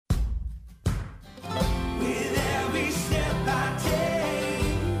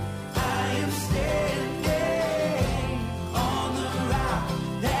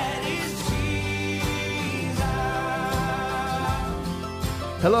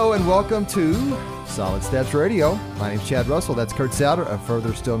Hello and welcome to Solid Steps Radio. My name's Chad Russell. That's Kurt Souter of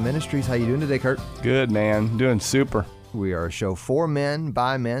Further Still Ministries. How you doing today, Kurt? Good, man. Doing super. We are a show for men,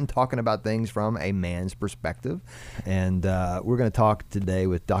 by men, talking about things from a man's perspective. And we're going to talk today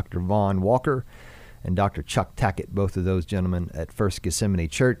with Dr. Vaughn Walker and Dr. Chuck Tackett, both of those gentlemen at First Gethsemane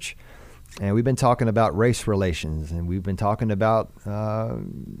Church. And we've been talking about race relations, and we've been talking about,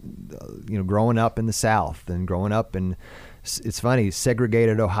 growing up in the South and growing up in, it's funny,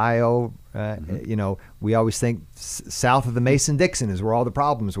 segregated Ohio. We always think south of the Mason-Dixon is where all the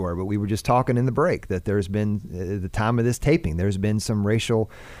problems were, but we were just talking in the break that there's been, at the time of this taping, there's been some racial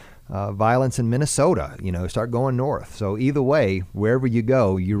violence in Minnesota, start going north. So either way, wherever you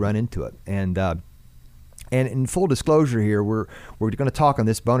go, you run into it. And in full disclosure here, we're going to talk on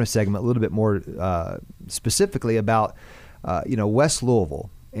this bonus segment a little bit more specifically about, West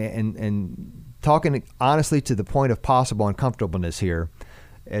Louisville and talking honestly to the point of possible uncomfortableness here.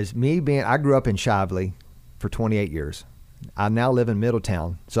 As I grew up in Shively for 28 years. I now live in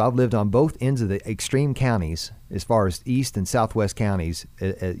Middletown. So I've lived on both ends of the extreme counties as far as east and southwest counties,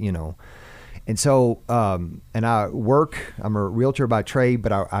 And so, and I'm a realtor by trade,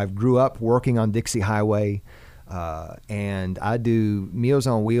 but I grew up working on Dixie Highway, and I do Meals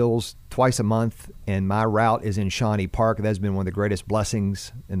on Wheels twice a month, and my route is in Shawnee Park. That's been one of the greatest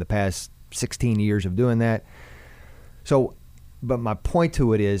blessings in the past 16 years of doing that. So, but my point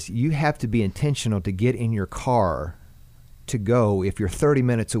to it is you have to be intentional to get in your car to go if you're 30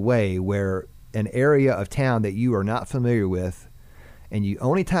 minutes away where an area of town that you are not familiar with, and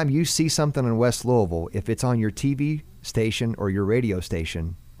only time you see something in West Louisville, if it's on your TV station or your radio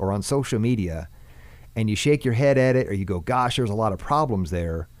station or on social media, and you shake your head at it or you go, gosh, there's a lot of problems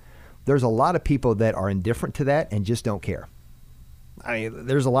there. There's a lot of people that are indifferent to that and just don't care. I mean,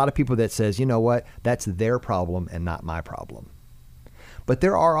 there's a lot of people that says, you know what, that's their problem and not my problem. But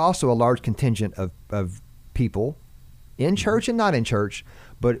there are also a large contingent of people in church and not in church,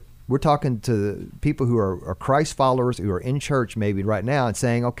 but we're talking to people who are Christ followers who are in church maybe right now and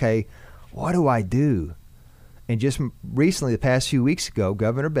saying, okay, what do I do? And just recently, the past few weeks ago,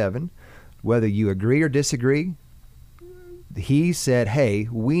 Governor Bevin, whether you agree or disagree, he said, hey,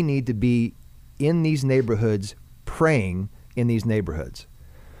 we need to be in these neighborhoods praying in these neighborhoods.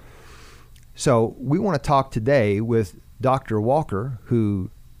 So we want to talk today with Dr. Walker,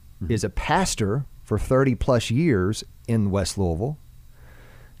 who is a pastor for 30 plus years in West Louisville.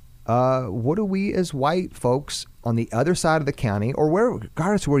 What do we as white folks on the other side of the county, or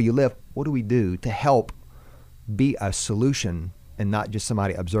regardless of where you live, what do we do to help be a solution and not just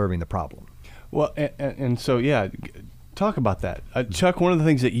somebody observing the problem? Well, and so, yeah, talk about that. Chuck, one of the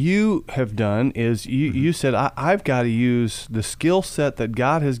things that you have done is you said, I've got to use the skill set that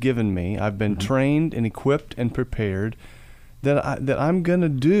God has given me. I've been trained and equipped and prepared that I'm going to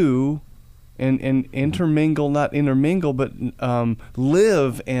do and intermingle, not intermingle, but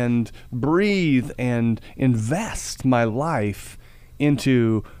live and breathe and invest my life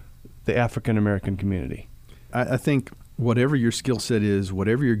into the African American community. I think whatever your skill set is,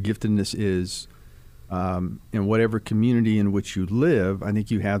 whatever your giftedness is, in whatever community in which you live, I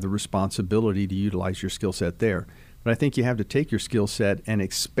think you have the responsibility to utilize your skill set there. But I think you have to take your skill set and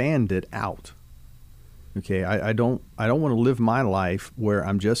expand it out. Okay, I don't want to live my life where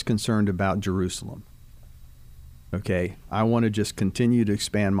I'm just concerned about Jerusalem. Okay, I want to just continue to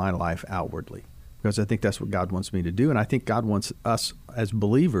expand my life outwardly because I think that's what God wants me to do, and I think God wants us as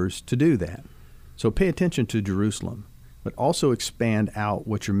believers to do that. So pay attention to Jerusalem, but also expand out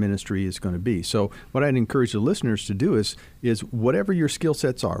what your ministry is going to be. So what I'd encourage the listeners to do is whatever your skill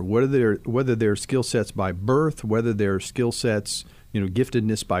sets are, whether they're skill sets by birth, whether they're skill sets,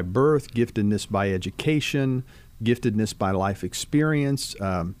 giftedness by birth, giftedness by education, giftedness by life experience,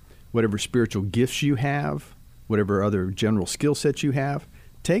 whatever spiritual gifts you have, whatever other general skill sets you have,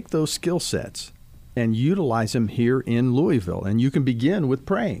 take those skill sets and utilize them here in Louisville. And you can begin with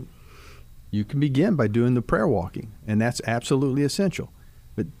praying. You can begin by doing the prayer walking, and that's absolutely essential.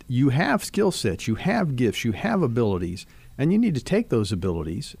 But you have skill sets, you have gifts, you have abilities, and you need to take those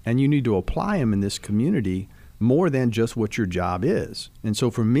abilities and you need to apply them in this community more than just what your job is. And so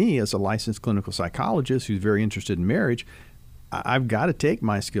for me, as a licensed clinical psychologist who's very interested in marriage, I've got to take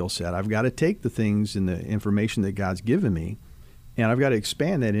my skill set. I've got to take the things and the information that God's given me, and I've got to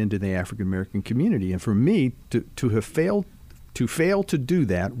expand that into the African American community. And for me, to fail to do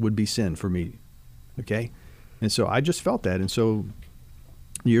that would be sin for me. Okay? And so I just felt that. And so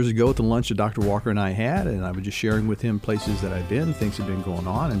years ago at the lunch that Dr. Walker and I had, and I was just sharing with him places that I've been, things have been going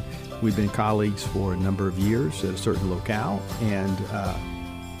on, and we've been colleagues for a number of years at a certain locale. And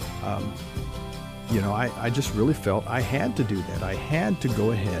I just really felt I had to do that. I had to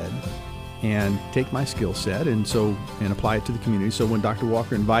go ahead and take my skill set and apply it to the community. So when Dr.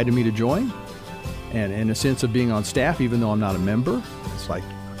 Walker invited me to join, and in a sense of being on staff, even though I'm not a member, it's like,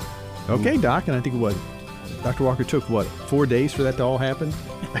 okay, Doc. And I think Dr. Walker took 4 days for that to all happen?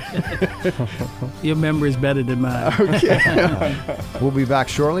 Your memory is better than mine. Okay. We'll be back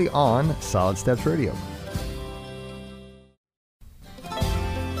shortly on Solid Steps Radio.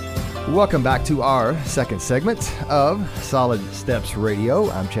 Welcome back to our second segment of Solid Steps Radio.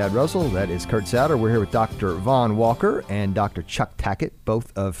 I'm Chad Russell. That is Kurt Souter. We're here with Dr. Vaughn Walker and Dr. Chuck Tackett,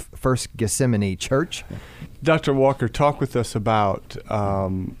 both of First Gethsemane Church. Dr. Walker, talk with us about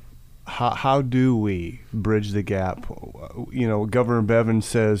how do we bridge the gap? Governor Bevin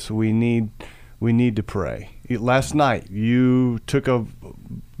says we need to pray. Last night, you took a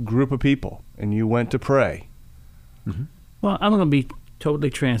group of people and you went to pray. Mm-hmm. Well, I'm going to be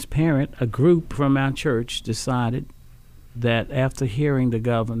totally transparent. A group from our church decided that after hearing the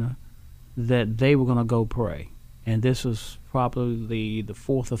governor that they were going to go pray. And this was probably the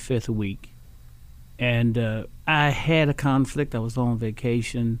fourth or fifth week. And I had a conflict. I was on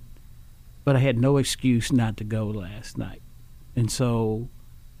vacation, but I had no excuse not to go last night. And so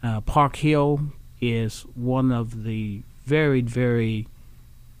Park Hill is one of the very, very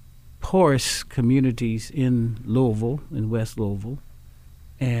poorest communities in Louisville, in West Louisville.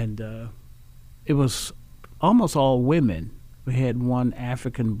 And it was almost all women. We had one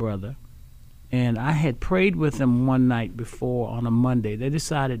African brother. And I had prayed with them one night before on a Monday. They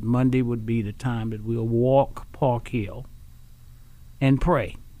decided Monday would be the time that we'll walk Park Hill and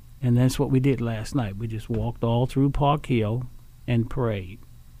pray. And that's what we did last night. We just walked all through Park Hill and prayed.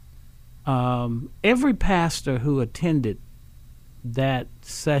 Every pastor who attended that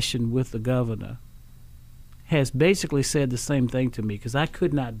session with the governor has basically said the same thing to me, because I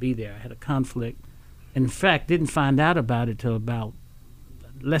could not be there. I had a conflict. In fact, didn't find out about it till about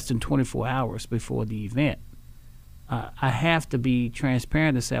less than 24 hours before the event. I have to be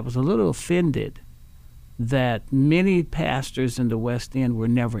transparent and say I was a little offended that many pastors in the West End were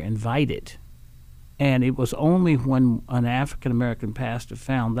never invited. And it was only when an African-American pastor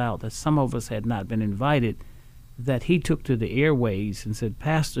found out that some of us had not been invited that he took to the airways and said,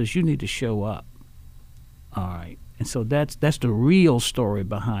 "Pastors, you need to show up." All right. And so that's the real story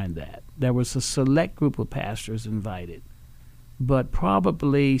behind that. There was a select group of pastors invited, but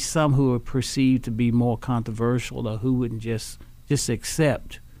probably some who were perceived to be more controversial or who wouldn't just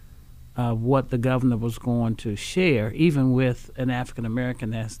accept what the governor was going to share, even with an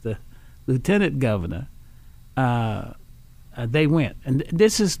African-American as the lieutenant governor. They went. And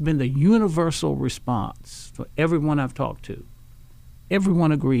this has been the universal response for everyone I've talked to.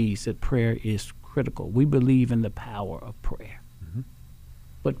 Everyone agrees that prayer is critical. We believe in the power of prayer. Mm-hmm.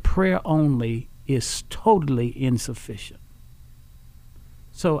 But prayer only is totally insufficient.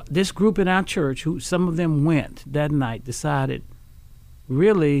 So this group in our church, who some of them went that night, decided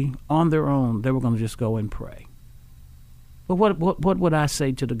really on their own they were going to just go and pray. But what would I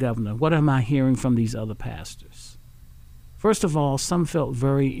say to the governor? What am I hearing from these other pastors? First of all, some felt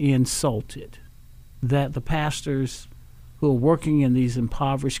very insulted that the pastors who are working in these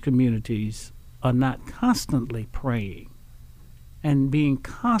impoverished communities are not constantly praying and being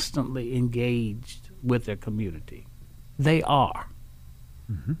constantly engaged with their community. They are.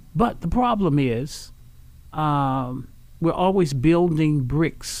 Mm-hmm. But the problem is we're always building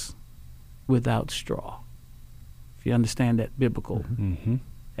bricks without straw. If you understand that biblical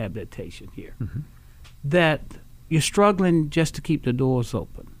adaptation here. Mm-hmm. That you're struggling just to keep the doors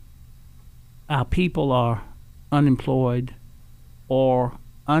open. Our people are unemployed or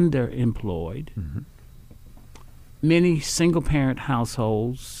underemployed. Mm-hmm. Many single-parent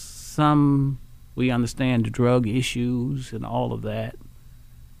households, some, we understand, drug issues and all of that.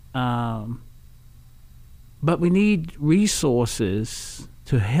 But we need resources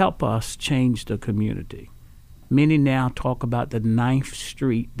to help us change the community. Many now talk about the 9th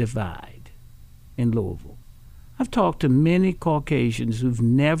Street divide in Louisville. I've talked to many Caucasians who've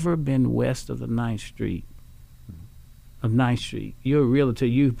never been west of the 9th Street. Of 9th Street. You're a realtor,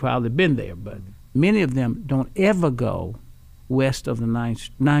 you've probably been there, but many of them don't ever go west of the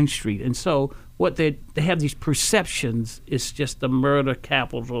 9th Street. And so what they have these perceptions, it's just the murder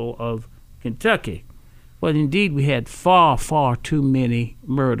capital of Kentucky. Well, indeed, we had far, far too many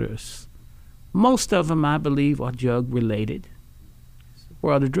murders. Most of them, I believe, are drug-related.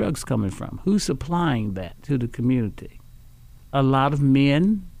 Where are the drugs coming from? Who's supplying that to the community? A lot of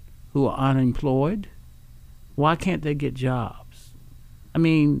men who are unemployed. Why can't they get jobs? I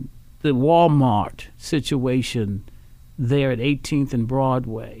mean, the Walmart situation there at 18th and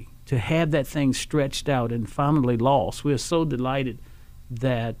Broadway to have that thing stretched out and finally lost. We're so delighted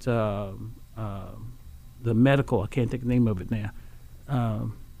that the medical, I can't think of the name of it now,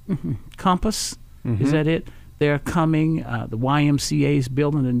 Compass, is that it? They're coming. The YMCA is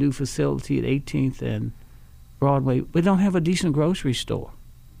building a new facility at 18th and Broadway. We don't have a decent grocery store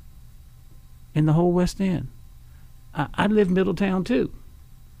in the whole West End. I live in Middletown, too.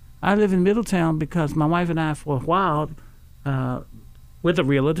 I live in Middletown because my wife and I, for a while, with a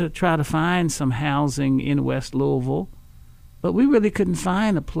realtor, tried to find some housing in West Louisville, but we really couldn't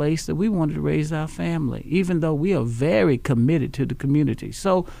find a place that we wanted to raise our family, even though we are very committed to the community.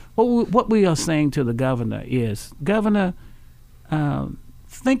 So what we are saying to the governor is, Governor,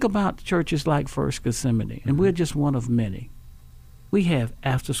 think about churches like First Gethsemane, and we're just one of many. We have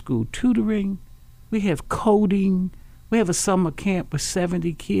after-school tutoring. We have coding. We have a summer camp with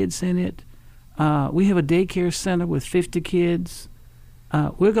 70 kids in it. We have a daycare center with 50 kids.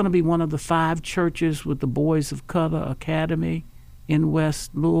 We're going to be one of the 5 churches with the Boys of Color Academy in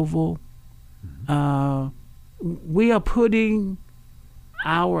West Louisville. We are putting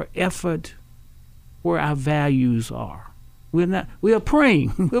our effort where our values are. We are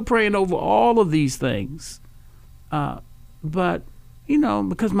praying. We're praying over all of these things. But,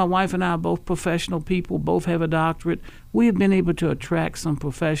 because my wife and I are both professional people, both have a doctorate, we have been able to attract some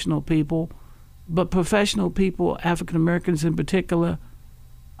professional people. But professional people, African Americans in particular,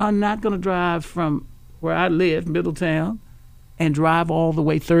 are not going to drive from where I live, Middletown, and drive all the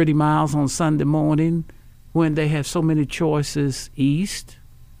way 30 miles on Sunday morning when they have so many choices east.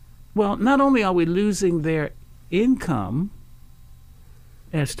 Well, not only are we losing their income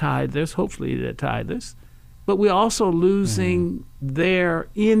as tithers, hopefully they're tithers, but we're also losing their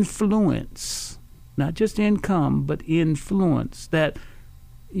influence, not just income, but influence, that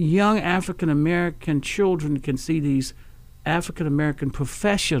young African American children can see these African American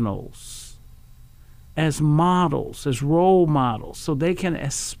professionals as models, as role models, so they can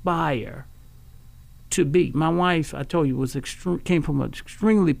aspire to be. My wife, I told you, came from an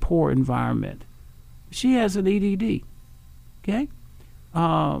extremely poor environment. She has an EDD, okay?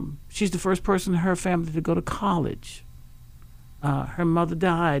 She's the first person in her family to go to college. Her mother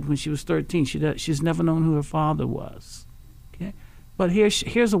died when she was 13. She's never known who her father was, okay? But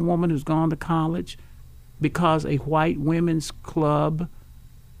here's a woman who's gone to college because a white women's club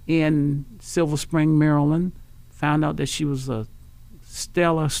in Silver Spring, Maryland, found out that she was a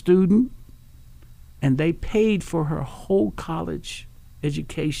stellar student, and they paid for her whole college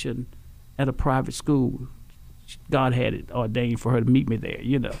education at a private school. God had it ordained for her to meet me there,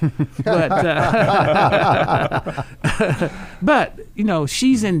 But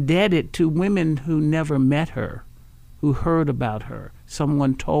she's indebted to women who never met her, who heard about her.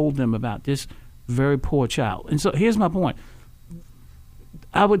 Someone told them about this very poor child. And so here's my point.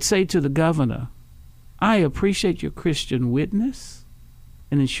 I would say to the governor, I appreciate your Christian witness,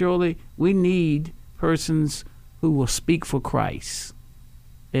 and surely we need persons who will speak for Christ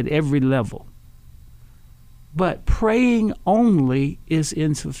at every level. But praying only is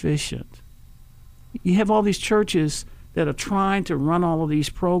insufficient. You have all these churches that are trying to run all of these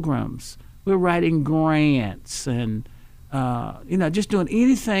programs. We're writing grants and just doing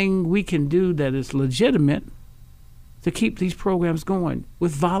anything we can do that is legitimate to keep these programs going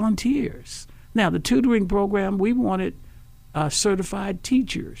with volunteers. Now, the tutoring program, we wanted certified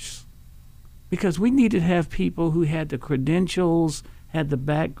teachers because we needed to have people who had the credentials, had the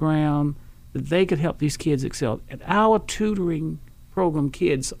background, that they could help these kids excel. And our tutoring program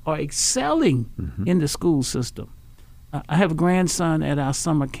kids are excelling in the school system. I have a grandson at our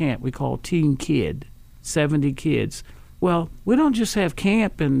summer camp we call Team Kid, 70 kids. Well, we don't just have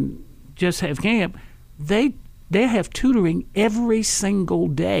camp and just have camp. They have tutoring every single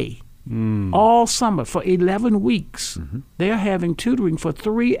day, all summer for 11 weeks. They're having tutoring for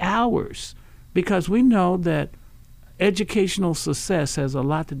 3 hours because we know that educational success has a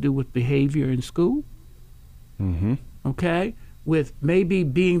lot to do with behavior in school, okay? With maybe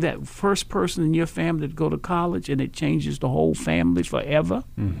being that first person in your family to go to college and it changes the whole family forever.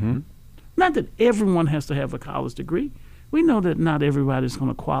 Not that everyone has to have a college degree. We know that not everybody's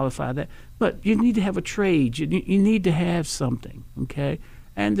going to qualify that, but you need to have a trade. You need to have something, okay?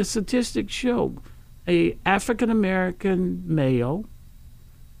 And the statistics show a African-American male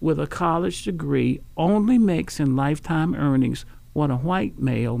with a college degree only makes in lifetime earnings what a white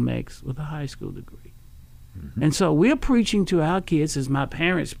male makes with a high school degree. And so we're preaching to our kids, as my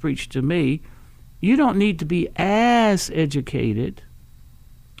parents preached to me, you don't need to be as educated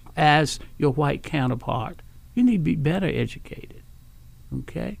as your white counterpart. You need to be better educated,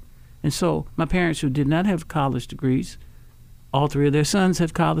 okay? And so my parents, who did not have college degrees, All three of their sons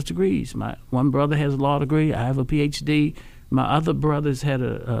have college degrees. My one brother has a law degree. I have a PhD. My other brother's had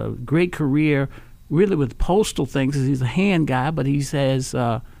a great career, really with postal things. He's a hand guy, but he has,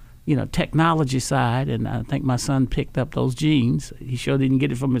 technology side. And I think my son picked up those genes. He sure didn't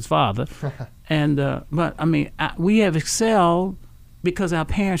get it from his father. We have excelled because our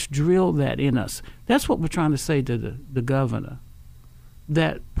parents drilled that in us. That's what we're trying to say to the governor.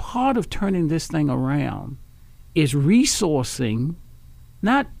 That part of turning this thing around is resourcing,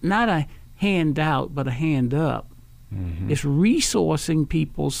 not a handout, but a hand up. Mm-hmm. It's resourcing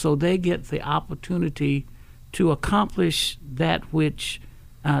people so they get the opportunity to accomplish that which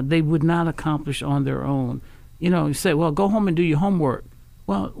they would not accomplish on their own. You say, well, go home and do your homework.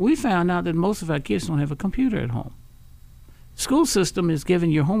 Well, we found out that most of our kids don't have a computer at home. School system is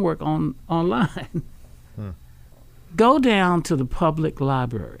giving your homework online. Go down to the public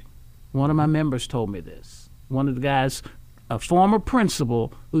library. One of my members told me this. One of the guys, a former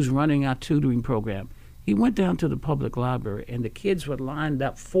principal who's running our tutoring program, he went down to the public library and the kids were lined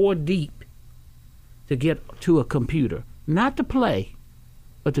up 4 deep to get to a computer, not to play,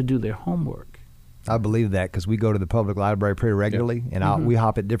 but to do their homework. I believe that because we go to the public library pretty regularly, and we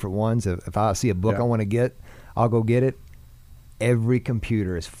hop at different ones. If I see a book I want to get, I'll go get it. Every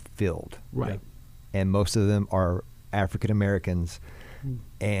computer is filled. Right. And most of them are African Americans,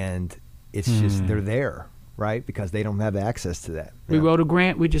 and it's just they're there, right? Because they don't have access to that. We wrote a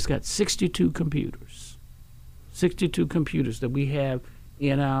grant. We just got 62 computers. 62 computers that we have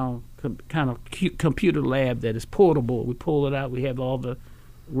in our kind of computer lab that is portable. We pull it out. We have all the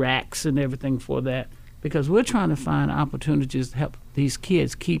racks and everything for that because we're trying to find opportunities to help these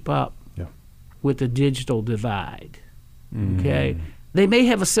kids keep up with the digital divide. Okay? They may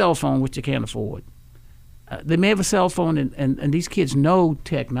have a cell phone, which they can't afford. They may have a cell phone, and these kids know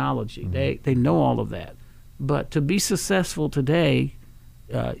technology. They know all of that. But to be successful today,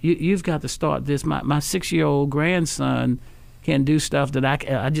 you've got to start this. My 6-year-old grandson can do stuff that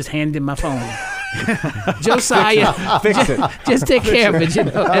I just handed him my phone. Josiah, fix it. Just take care of it.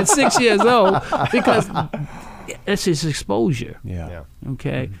 At 6 years old, because that's his exposure. Yeah.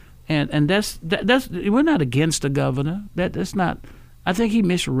 Okay, and that's we're not against the governor. That's not. I think he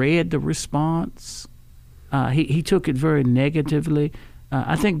misread the response. He took it very negatively.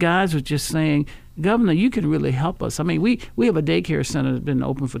 I think guys were just saying, Governor, you can really help us. I mean, we have a daycare center that's been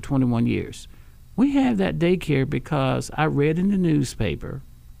open for 21 years. We have that daycare because I read in the newspaper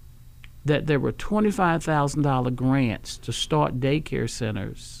that there were $25,000 grants to start daycare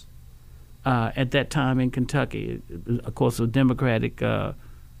centers at that time in Kentucky. Of course, a Democratic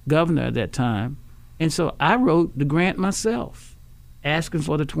governor at that time. And so I wrote the grant myself, asking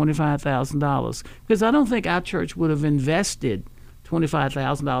for the $25,000, because I don't think our church would have invested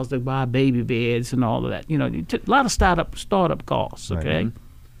 $25,000 to buy baby beds and all of that. A lot of startup costs, okay? Right.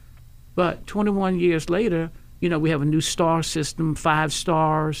 But 21 years later, we have a new star system, 5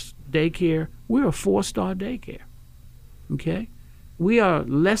 stars daycare. We're a 4-star daycare, okay? We are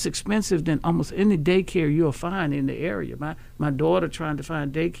less expensive than almost any daycare you'll find in the area. My daughter trying to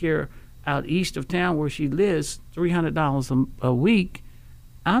find daycare out east of town where she lives, $300 a week.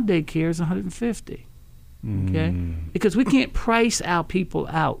 Our daycare is $150. Okay, because we can't price our people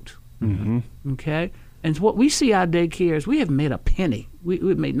out. Okay, and what we see our daycares, we haven't made a penny.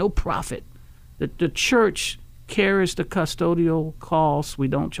 We've made no profit. The church carries the custodial costs. We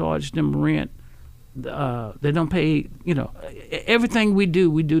don't charge them rent. They don't pay. Everything we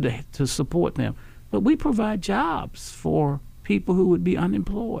do to support them. But we provide jobs for people who would be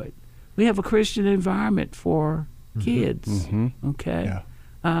unemployed. We have a Christian environment for kids. Okay. Yeah.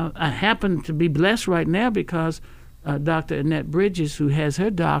 I happen to be blessed right now because Dr. Annette Bridges, who has her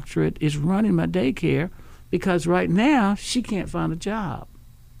doctorate, is running my daycare because right now she can't find a job.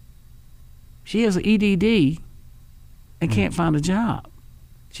 She has an EDD and can't find a job.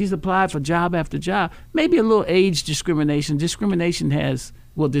 She's applied for job after job. Maybe a little age discrimination. Discrimination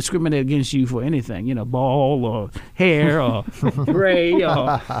will discriminate against you for anything, bald or hair or gray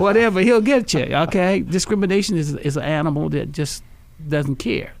or whatever. He'll get you, okay? Discrimination is an animal that just doesn't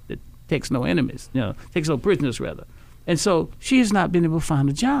care. It takes no enemies, takes no prisoners, rather. And so she has not been able to find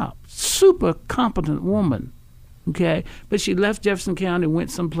a job. Super competent woman, okay? But she left Jefferson County, went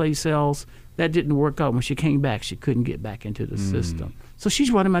someplace else. That didn't work out. When she came back, she couldn't get back into the system. So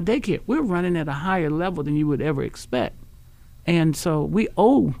she's running my daycare. We're running at a higher level than you would ever expect. And so we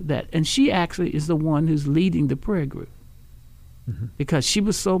owe that. And she actually is the one who's leading the prayer group because she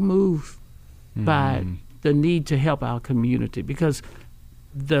was so moved by the need to help our community, because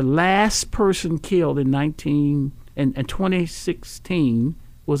the last person killed in 2016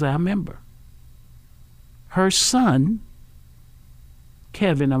 was our member. Her son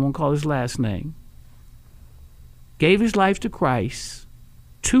Kevin, I won't call his last name, gave his life to Christ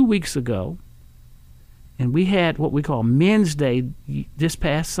 2 weeks ago, and we had what we call Men's Day this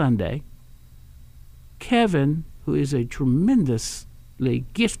past Sunday. Kevin, who is a tremendously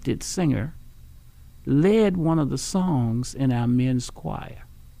gifted singer, led one of the songs in our men's choir.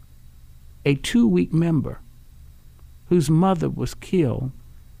 A 2-week member whose mother was killed.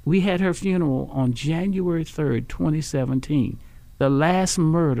 We had her funeral on January 3rd, 2017, the last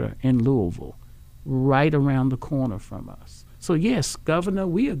murder in Louisville, right around the corner from us. So yes, Governor,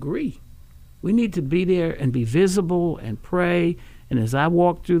 we agree. We need to be there and be visible and pray. And as I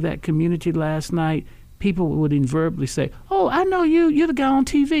walked through that community last night, people would invariably say, "Oh, I know you. You're the guy on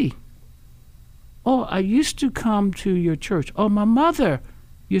TV." "Oh, I used to come to your church." "Oh, my mother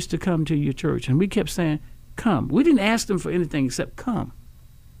used to come to your church." And we kept saying, "Come." We didn't ask them for anything except come.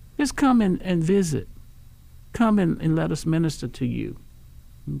 Just come and visit. Come and let us minister to you.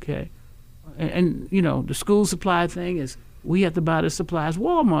 Okay? And you know, the school supply thing is, we have to buy the supplies.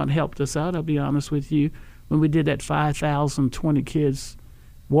 Walmart helped us out, I'll be honest with you. When we did that 5,020 kids,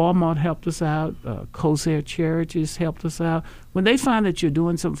 Walmart helped us out. Corsair Charities helped us out. When they find that you're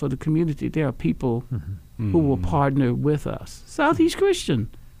doing something for the community, there are people who will partner with us. Southeast Christian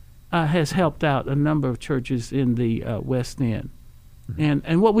has helped out a number of churches in the West End.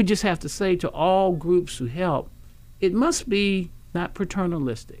 And what we just have to say to all groups who help, it must be not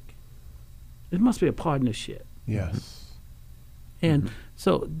paternalistic. It must be a partnership. Yes. And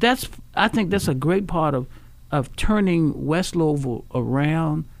so I think that's a great part of turning West Louisville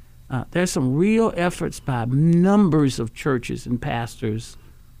around. There's some real efforts by numbers of churches and pastors,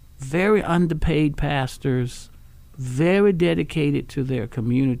 very underpaid pastors, very dedicated to their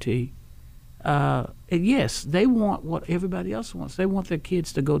community. And yes, they want what everybody else wants. They want their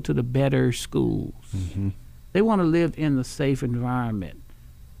kids to go to the better schools. Mm-hmm. They want to live in a safe environment.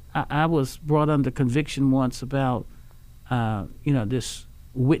 I was brought under conviction once about this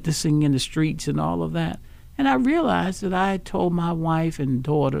witnessing in the streets and all of that. And I realized that I had told my wife and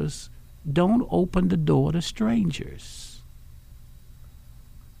daughters, don't open the door to strangers.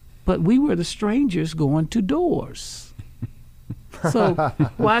 But we were the strangers going to doors. So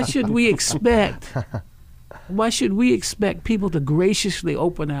why should we expect people to graciously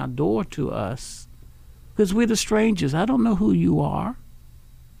open our door to us? Because we're the strangers. I don't know who you are.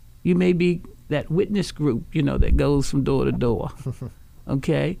 You may be that witness group, that goes from door to door,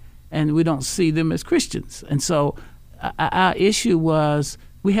 okay? And we don't see them as Christians. And so our issue was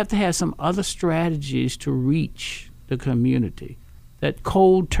we have to have some other strategies to reach the community. That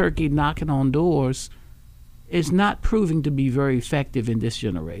cold turkey knocking on doors is not proving to be very effective in this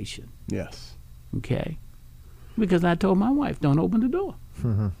generation. Yes. Okay? Because I told my wife, don't open the door.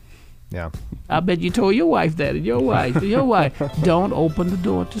 Mm-hmm. Yeah. I bet you told your wife that, and your wife, don't open the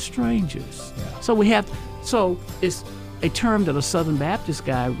door to strangers. Yeah. So it's a term that a Southern Baptist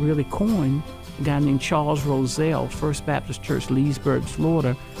guy really coined, a guy named Charles Roselle, First Baptist Church, Leesburg,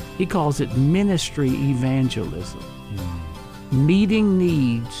 Florida. He calls it ministry evangelism, meeting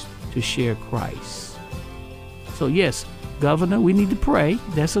needs to share Christ. So yes, Governor, we need to pray.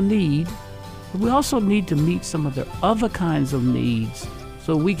 That's a need. But we also need to meet some of the other kinds of needs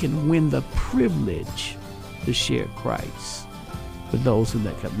so we can win the privilege to share Christ with those in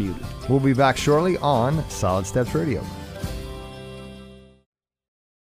that community. We'll be back shortly on Solid Steps Radio.